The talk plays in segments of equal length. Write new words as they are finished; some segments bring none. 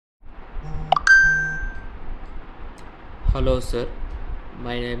Hello sir,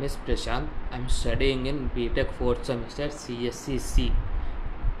 my name is Prashant. I'm studying in BTech 4th semester CSCC,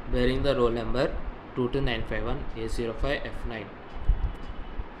 bearing the roll number 22951A05F9.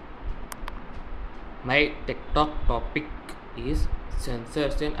 My tech talk topic is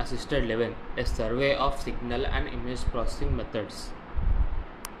Sensors in Assisted Living, a survey of signal and image processing methods.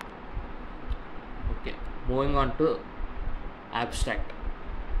 Okay, moving on to abstract.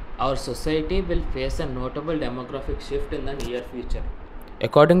 Our society will face a notable demographic shift in the near future.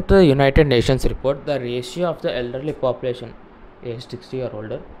 According to the United Nations report, the ratio of the elderly population aged 60 or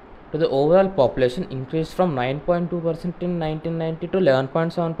older to the overall population increased from 9.2% in 1990 to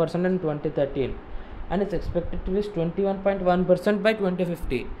 11.7% in 2013 and is expected to reach 21.1% by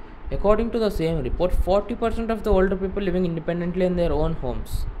 2050. According to the same report, 40% of the older people living independently in their own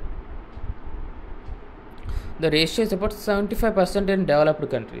homes. The ratio is about 75% in developed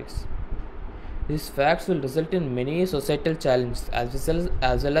countries. These facts will result in many societal challenges as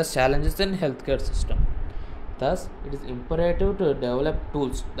well as challenges in healthcare system. Thus, it is imperative to develop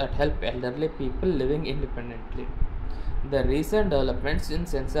tools that help elderly people living independently. The recent developments in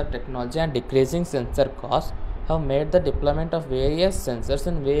sensor technology and decreasing sensor costs have made the deployment of various sensors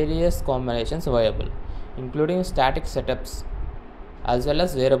in various combinations viable, including static setups as well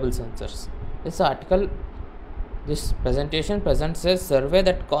as wearable sensors. This presentation presents a survey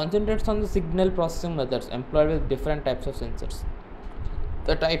that concentrates on the signal processing methods employed with different types of sensors.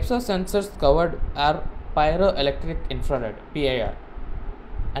 The types of sensors covered are pyroelectric infrared (PIR)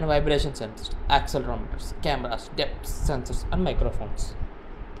 and vibration sensors, accelerometers, cameras, depth sensors, and microphones.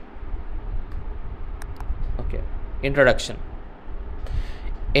 Okay, introduction.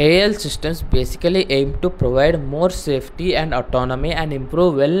 AL systems basically aim to provide more safety and autonomy and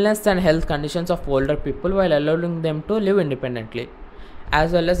improve wellness and health conditions of older people while allowing them to live independently,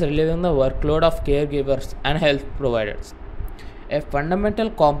 as well as relieving the workload of caregivers and health providers. A fundamental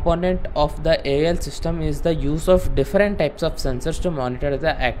component of the AL system is the use of different types of sensors to monitor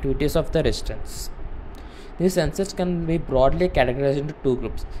the activities of the residents. These sensors can be broadly categorized into two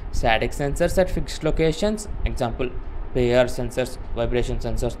groups: static sensors at fixed locations, example PIR sensors, vibration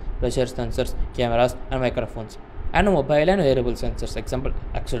sensors, pressure sensors, cameras, and microphones, and mobile and wearable sensors, example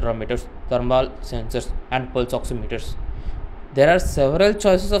accelerometers, thermal sensors, and pulse oximeters. There are several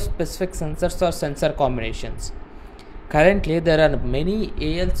choices of specific sensors or sensor combinations. Currently, there are many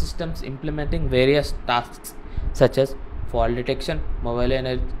AL systems implementing various tasks such as fall detection, mobile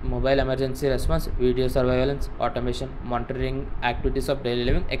emergency response, video surveillance, automation, monitoring activities of daily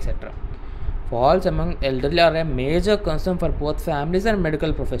living, etc. Falls among elderly are a major concern for both families and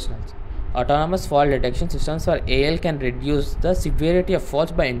medical professionals. Autonomous fall detection systems for AL can reduce the severity of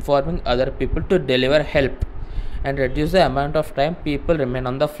falls by informing other people to deliver help and reduce the amount of time people remain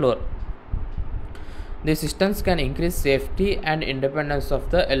on the floor. These systems can increase safety and independence of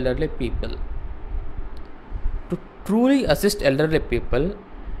the elderly people. To truly assist elderly people,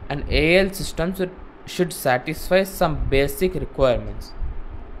 an AL system should satisfy some basic requirements.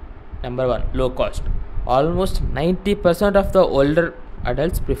 Number 1. Low cost. Almost 90% of the older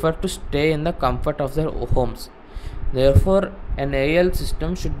adults prefer to stay in the comfort of their homes. Therefore, an AL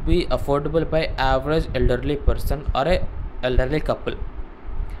system should be affordable by average elderly person or a elderly couple.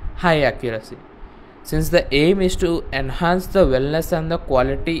 High accuracy. Since the aim is to enhance the wellness and the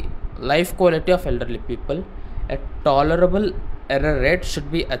life quality of elderly people, a tolerable error rate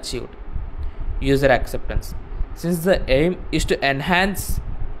should be achieved. User acceptance. Since the aim is to enhance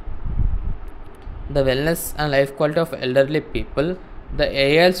the wellness and life quality of elderly people, the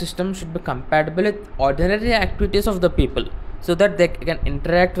AL system should be compatible with ordinary activities of the people so that they can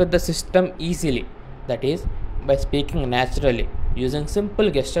interact with the system easily, that is, by speaking naturally, using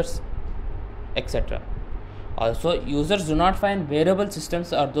simple gestures, etc. Also, users do not find wearable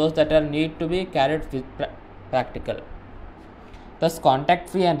systems or those that are need to be carried with practical. Thus,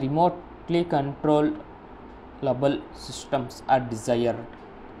 contact-free and remotely controllable systems are desired.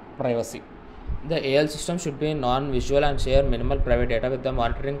 Privacy. The AL system should be non-visual and share minimal private data with the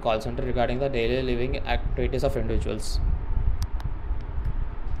monitoring call center regarding the daily living activities of individuals.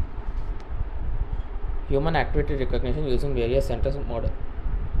 Human activity recognition using various sensors model.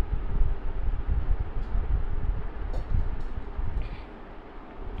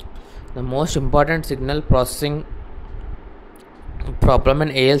 The most important signal processing problem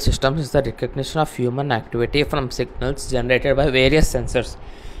in AL systems is the recognition of human activity from signals generated by various sensors,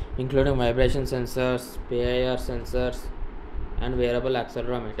 including vibration sensors, PIR sensors, and wearable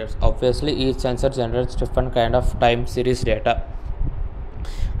accelerometers. Obviously, each sensor generates different kind of time series data.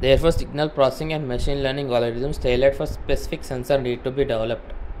 Therefore, signal processing and machine learning algorithms tailored for specific sensor need to be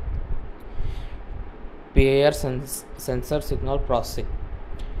developed. Sensor signal processing.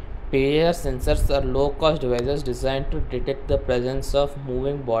 PIR sensors are low-cost devices designed to detect the presence of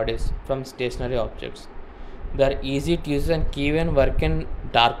moving bodies from stationary objects. They are easy to use and can work in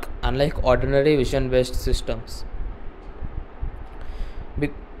dark, unlike ordinary vision-based systems.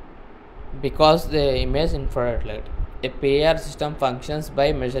 Be- because they emit infrared light. A PIR system functions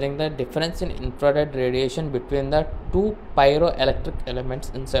by measuring the difference in infrared radiation between the two pyroelectric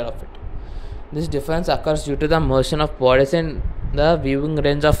elements inside of it. This difference occurs due to the motion of bodies in the viewing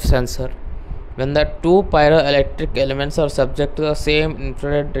range of sensor. When the two pyroelectric elements are subject to the same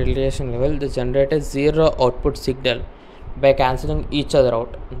infrared radiation level, they generate a zero output signal by cancelling each other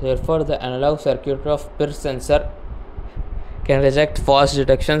out. Therefore, the analog circuitry of PIR sensor can reject false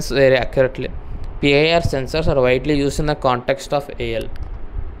detections very accurately. PIR sensors are widely used in the context of AL.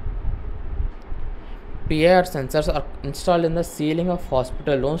 PIR sensors are installed in the ceiling of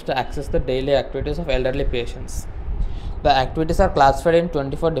hospital rooms to access the daily activities of elderly patients. The activities are classified in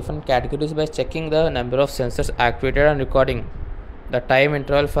 24 different categories by checking the number of sensors activated and recording the time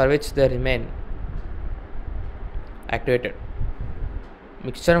interval for which they remain activated.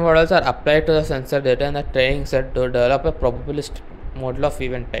 Mixture models are applied to the sensor data in the training set to develop a probabilistic model of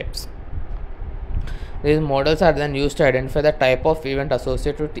event types. These models are then used to identify the type of event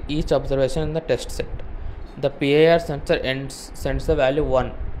associated with each observation in the test set. The PIR sensor sends the value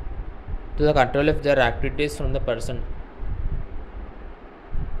 1 to the control if there are activities from the person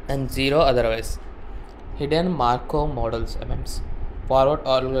and 0 otherwise. Hidden Markov models (MMs), forward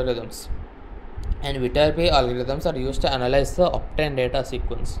algorithms, and Viterbi algorithms are used to analyze the obtained data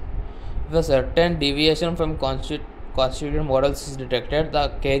sequence. If a certain deviation from constituted models is detected, the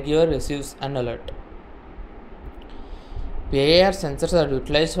caregiver receives an alert. PIR sensors are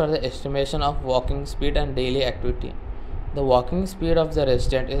utilized for the estimation of walking speed and daily activity. The walking speed of the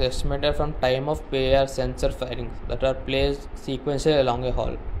resident is estimated from time of PIR sensor firings that are placed sequentially along a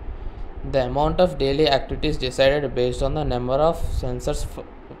hall. The amount of daily activity is decided based on the number of sensor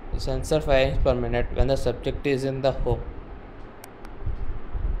firings per minute when the subject is in the home.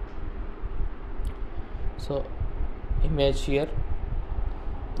 So, image here.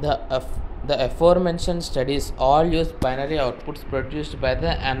 The aforementioned studies all use binary outputs produced by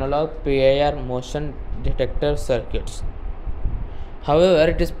the analog PIR motion detector circuits. However,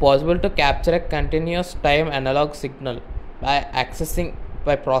 it is possible to capture a continuous time analog signal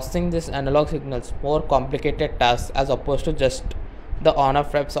by processing these analog signals. More complicated tasks as opposed to just the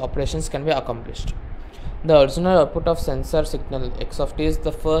on-off reps operations can be accomplished. The original output of sensor signal x of t is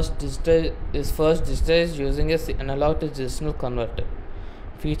first digitized using an analog to digital converter.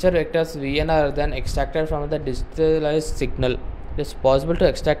 Feature vectors Vn are then extracted from the digitalized signal. It is possible to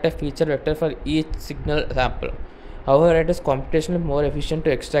extract a feature vector for each signal sample. However, it is computationally more efficient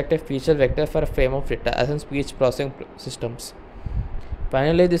to extract a feature vector for a frame of data, as in speech processing systems.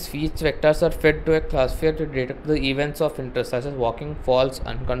 Finally, these feature vectors are fed to a classifier to detect the events of interest, such as walking, falls,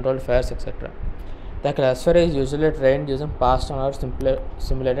 uncontrolled fires, etc. The classifier is usually trained using past or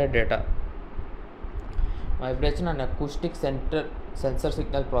simulated data. Vibration and acoustic sensor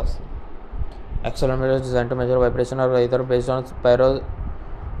signal processing. Accelerometer is designed to measure vibration are either based on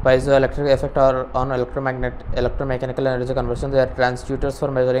piezoelectric effect or on electromechanical energy conversion. They are transducers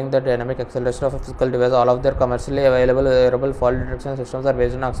for measuring the dynamic acceleration of a physical device. All of their commercially available wearable fault detection systems are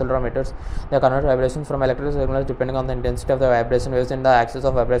based on accelerometers. They convert vibrations from electrical signals depending on the intensity of the vibration waves in the axis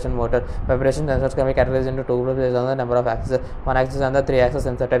of vibration motor. Vibration sensors can be categorized into two groups based on the number of axes, one axis and the three axis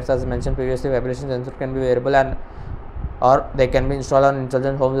sensor types. As mentioned previously, vibration sensor can be variable or they can be installed on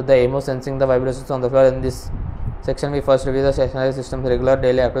intelligent homes with the aim of sensing the vibrations on the floor. In this section, we first review the stationary systems. Regular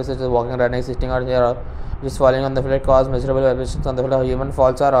daily activities such as walking, running, sitting, or just falling on the floor cause measurable vibrations on the floor. Human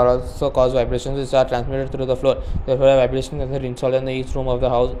falls are also cause vibrations which are transmitted through the floor. Therefore, a vibration sensor installed in each room of the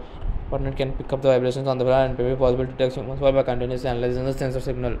house apartment can pick up the vibrations on the floor and may be possible to detect human fall by continuously analyzing the sensor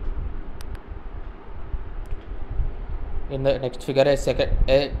signal. In the next figure, a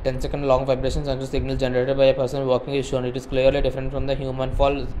 10-second long vibration sensor signal generated by a person walking is shown. It is clearly different from the human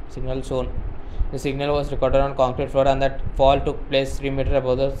fall signal shown. The signal was recorded on concrete floor and that fall took place 3 meters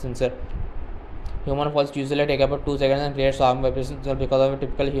above the sensor. Human falls usually take about 2 seconds and create strong vibrations because of a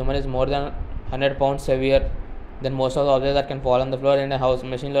typical human is more than 100 pounds heavier than most of the objects that can fall on the floor in a house.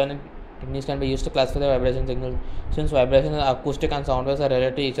 Machine learning techniques can be used to classify the vibration signals. Since vibrations, acoustic and sound waves are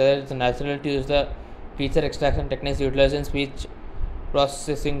related to each other, it is natural to use the feature extraction techniques utilized in speech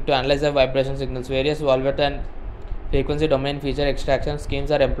processing to analyze the vibration signals. Various wavelet and frequency domain feature extraction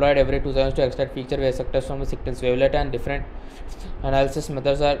schemes are employed every 2 seconds to extract feature wave sectors from the signals. Wavelet and different analysis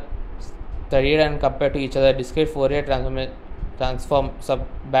methods are studied and compared to each other. Discrete Fourier transform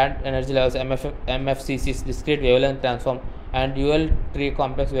sub-band energy levels, MFCCs, discrete wavelength transform, and dual tree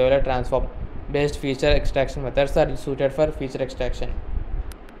complex wavelet transform based feature extraction methods are suited for feature extraction.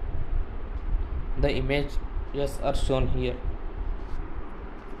 The images are shown here.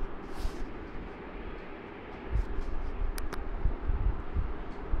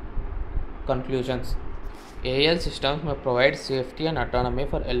 Conclusions. AL systems may provide safety and autonomy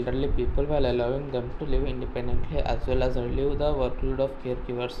for elderly people while allowing them to live independently as well as relieve the workload of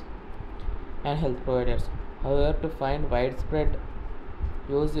caregivers and health providers. However, to find widespread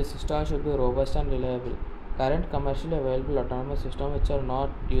use, the system should be robust and reliable. Current commercially available autonomous systems, which are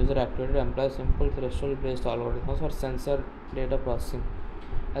not user activated, employ simple threshold based algorithms for sensor data processing.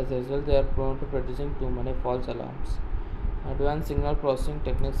 As a result, they are prone to producing too many false alarms. Advanced signal processing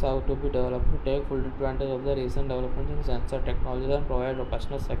techniques have to be developed to take full advantage of the recent developments in sensor technology and provide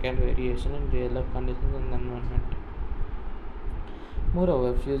robustness against variation in real life conditions and environment.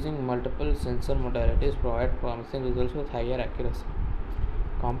 Moreover, fusing multiple sensor modalities provide promising results with higher accuracy.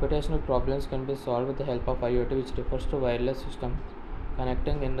 Computational problems can be solved with the help of IoT, which refers to wireless systems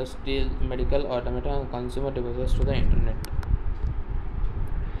connecting industrial, medical, automotive, and consumer devices to the internet.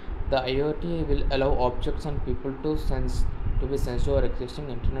 The IoT will allow objects and people to be sensed over existing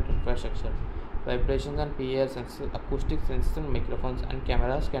internet infrastructure. Vibrations and PIR sensors, acoustic sensors, and microphones and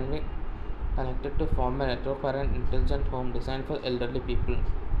cameras can be connected to form a network for an intelligent home designed for elderly people.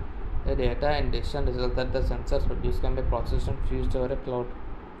 The data and decision result that the sensors produce can be processed and fused over a cloud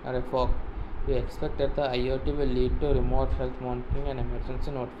or a fog. We expect that the IoT will lead to remote health monitoring and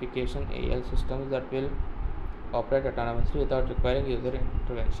emergency notification AL systems that will operate autonomously without requiring user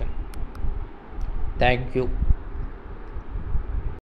intervention. Thank you.